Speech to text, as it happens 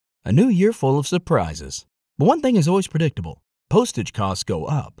A new year full of surprises. But one thing is always predictable. Postage costs go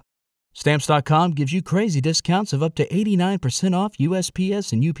up. Stamps.com gives you crazy discounts of up to 89% off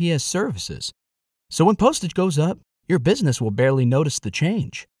USPS and UPS services. So when postage goes up, your business will barely notice the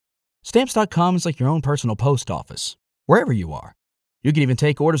change. Stamps.com is like your own personal post office, wherever you are. You can even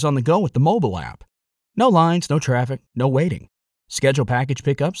take orders on the go with the mobile app. No lines, no traffic, no waiting. Schedule package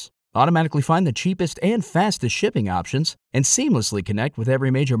pickups, automatically find the cheapest and fastest shipping options, and seamlessly connect with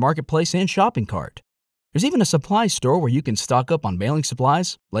every major marketplace and shopping cart. There's even a supply store where you can stock up on mailing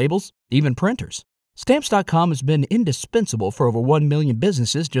supplies, labels, even printers. Stamps.com has been indispensable for over 1 million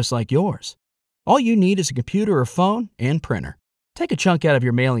businesses just like yours. All you need is a computer or phone and printer. Take a chunk out of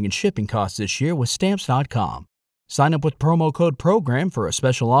your mailing and shipping costs this year with Stamps.com. Sign up with promo code PROGRAM for a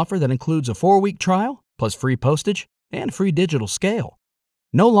special offer that includes a 4-week trial, plus free postage and free digital scale.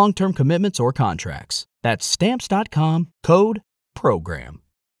 No long-term commitments or contracts. That's Stamps.com, code PROGRAM.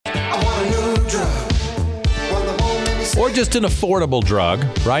 I want a new drug. Or just an affordable drug,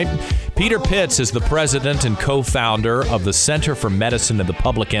 right? Peter Pitts is the president and co-founder of the Center for Medicine in the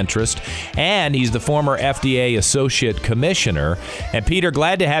Public Interest, and he's the former FDA Associate Commissioner. And Peter,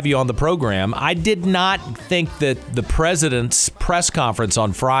 glad to have you on the program. I did not think that the president's press conference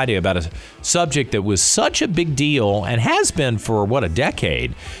on Friday about a subject that was such a big deal and has been for, a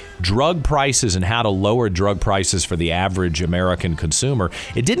decade, drug prices and how to lower drug prices for the average American consumer,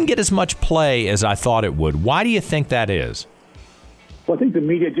 it didn't get as much play as I thought it would. Why do you think that is? Well, I think the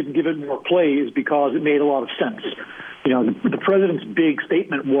media didn't give it more play is because it made a lot of sense. You know, the president's big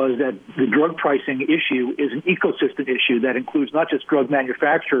statement was that the drug pricing issue is an ecosystem issue that includes not just drug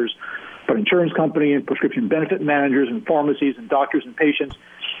manufacturers, but insurance companies and prescription benefit managers and pharmacies and doctors and patients,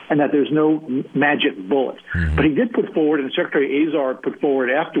 and that there's no magic bullet. Mm-hmm. But he did put forward, and Secretary Azar put forward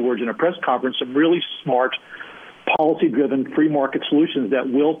afterwards in a press conference, some really smart, policy-driven free market solutions that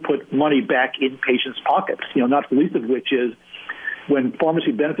will put money back in patients' pockets, not the least of which is when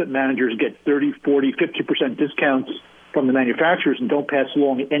pharmacy benefit managers get 30, 40, 50% discounts from the manufacturers and don't pass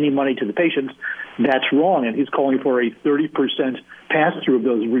along any money to the patients, that's wrong. And he's calling for a 30% pass-through of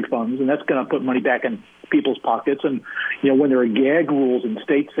those refunds, and that's going to put money back in people's pockets. And, when there are gag rules in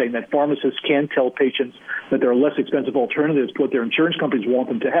states saying that pharmacists can tell patients that there are less expensive alternatives to what their insurance companies want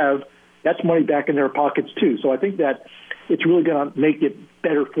them to have, that's money back in their pockets, too. So I think that it's really going to make it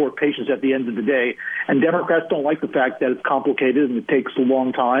better for patients at the end of the day. And Democrats don't like the fact that it's complicated and it takes a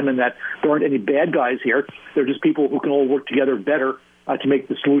long time and that there aren't any bad guys here. They're just people who can all work together better to make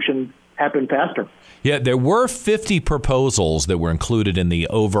the solution happen faster. Yeah, there were 50 proposals that were included in the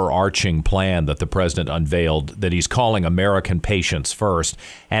overarching plan that the president unveiled that he's calling American Patients First.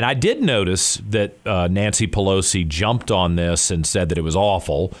 And I did notice that Nancy Pelosi jumped on this and said that it was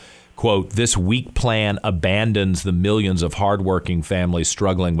awful. Quote, this weak plan abandons the millions of hardworking families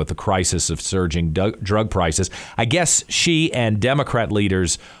struggling with the crisis of surging drug prices. I guess she and Democrat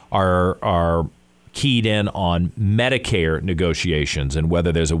leaders are keyed in on Medicare negotiations and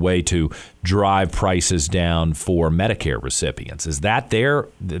whether there's a way to drive prices down for Medicare recipients. Is that their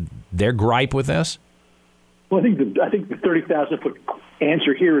gripe with this? Well, I think the 30,000-foot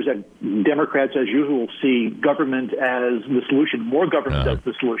answer here is that Democrats, as usual, see government as the solution, more government as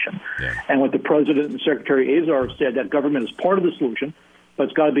the solution. Yeah. And what the president and Secretary Azar said, that government is part of the solution, but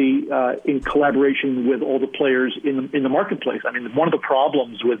it's got to be in collaboration with all the players in the marketplace. I mean, one of the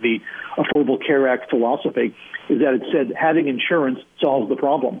problems with the Affordable Care Act philosophy is that it said having insurance solves the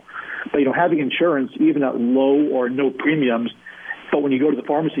problem. But, having insurance, even at low or no premiums, but when you go to the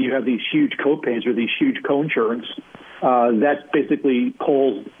pharmacy, you have these huge copays or these huge co-insurance. That basically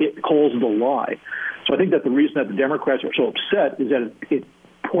calls the lie. So I think that the reason that the Democrats are so upset is that it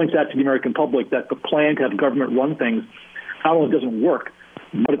points out to the American public that the plan to have government run things not only doesn't work,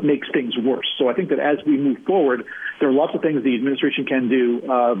 but it makes things worse. So I think that as we move forward, there are lots of things the administration can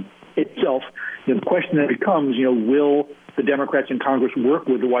do itself. The question then becomes, will the Democrats in Congress work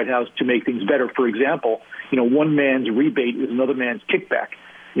with the White House to make things better? For example, one man's rebate is another man's kickback.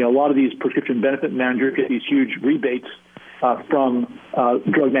 A lot of these prescription benefit managers get these huge rebates from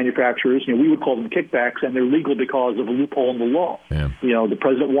drug manufacturers. We would call them kickbacks, and they're legal because of a loophole in the law. Yeah. The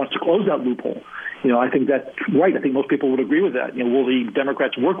president wants to close that loophole. I think that's right. I think most people would agree with that. Will the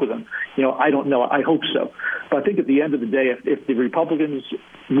Democrats work with them? I don't know. I hope so. But I think at the end of the day, if the Republicans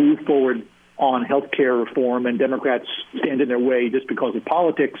move forward on health care reform and Democrats stand in their way just because of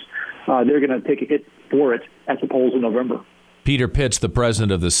politics, they're going to take a hit for it at the polls in November. Peter Pitts, the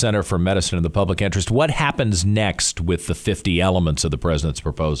president of the Center for Medicine in the Public Interest. What happens next with the 50 elements of the president's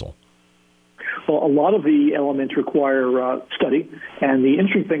proposal? Well, a lot of the elements require study. And the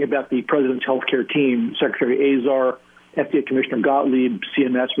interesting thing about the president's healthcare team, Secretary Azar, FDA Commissioner Gottlieb,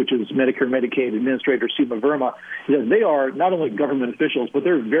 CMS, which is Medicare and Medicaid Administrator Seema Verma, is that they are not only government officials, but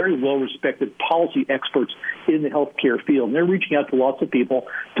they're very well-respected policy experts in the healthcare field. And they're reaching out to lots of people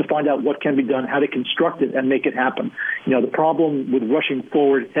to find out what can be done, how to construct it, and make it happen. The problem with rushing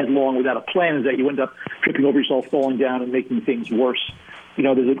forward headlong without a plan is that you end up tripping over yourself, falling down, and making things worse.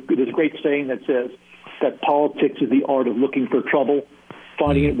 There's a great saying that says that politics is the art of looking for trouble,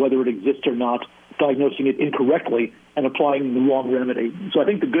 finding it whether it exists or not, diagnosing it incorrectly, and applying the wrong remedy. So I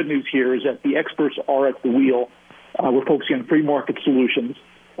think the good news here is that the experts are at the wheel. We're focusing on free market solutions.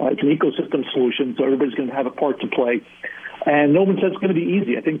 It's an ecosystem solution, so everybody's going to have a part to play. And no one says it's going to be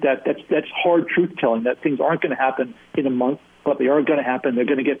easy. I think that's hard truth-telling, that things aren't going to happen in a month, but they are going to happen. They're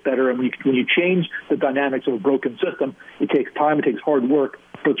going to get better. And when you change the dynamics of a broken system, it takes time, it takes hard work,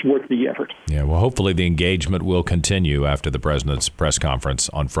 but it's worth the effort. Yeah, well, hopefully the engagement will continue after the president's press conference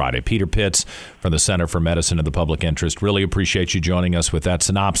on Friday. Peter Pitts from the Center for Medicine and the Public Interest, really appreciate you joining us with that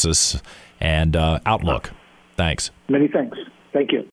synopsis and outlook. Thanks. Many thanks. Thank you.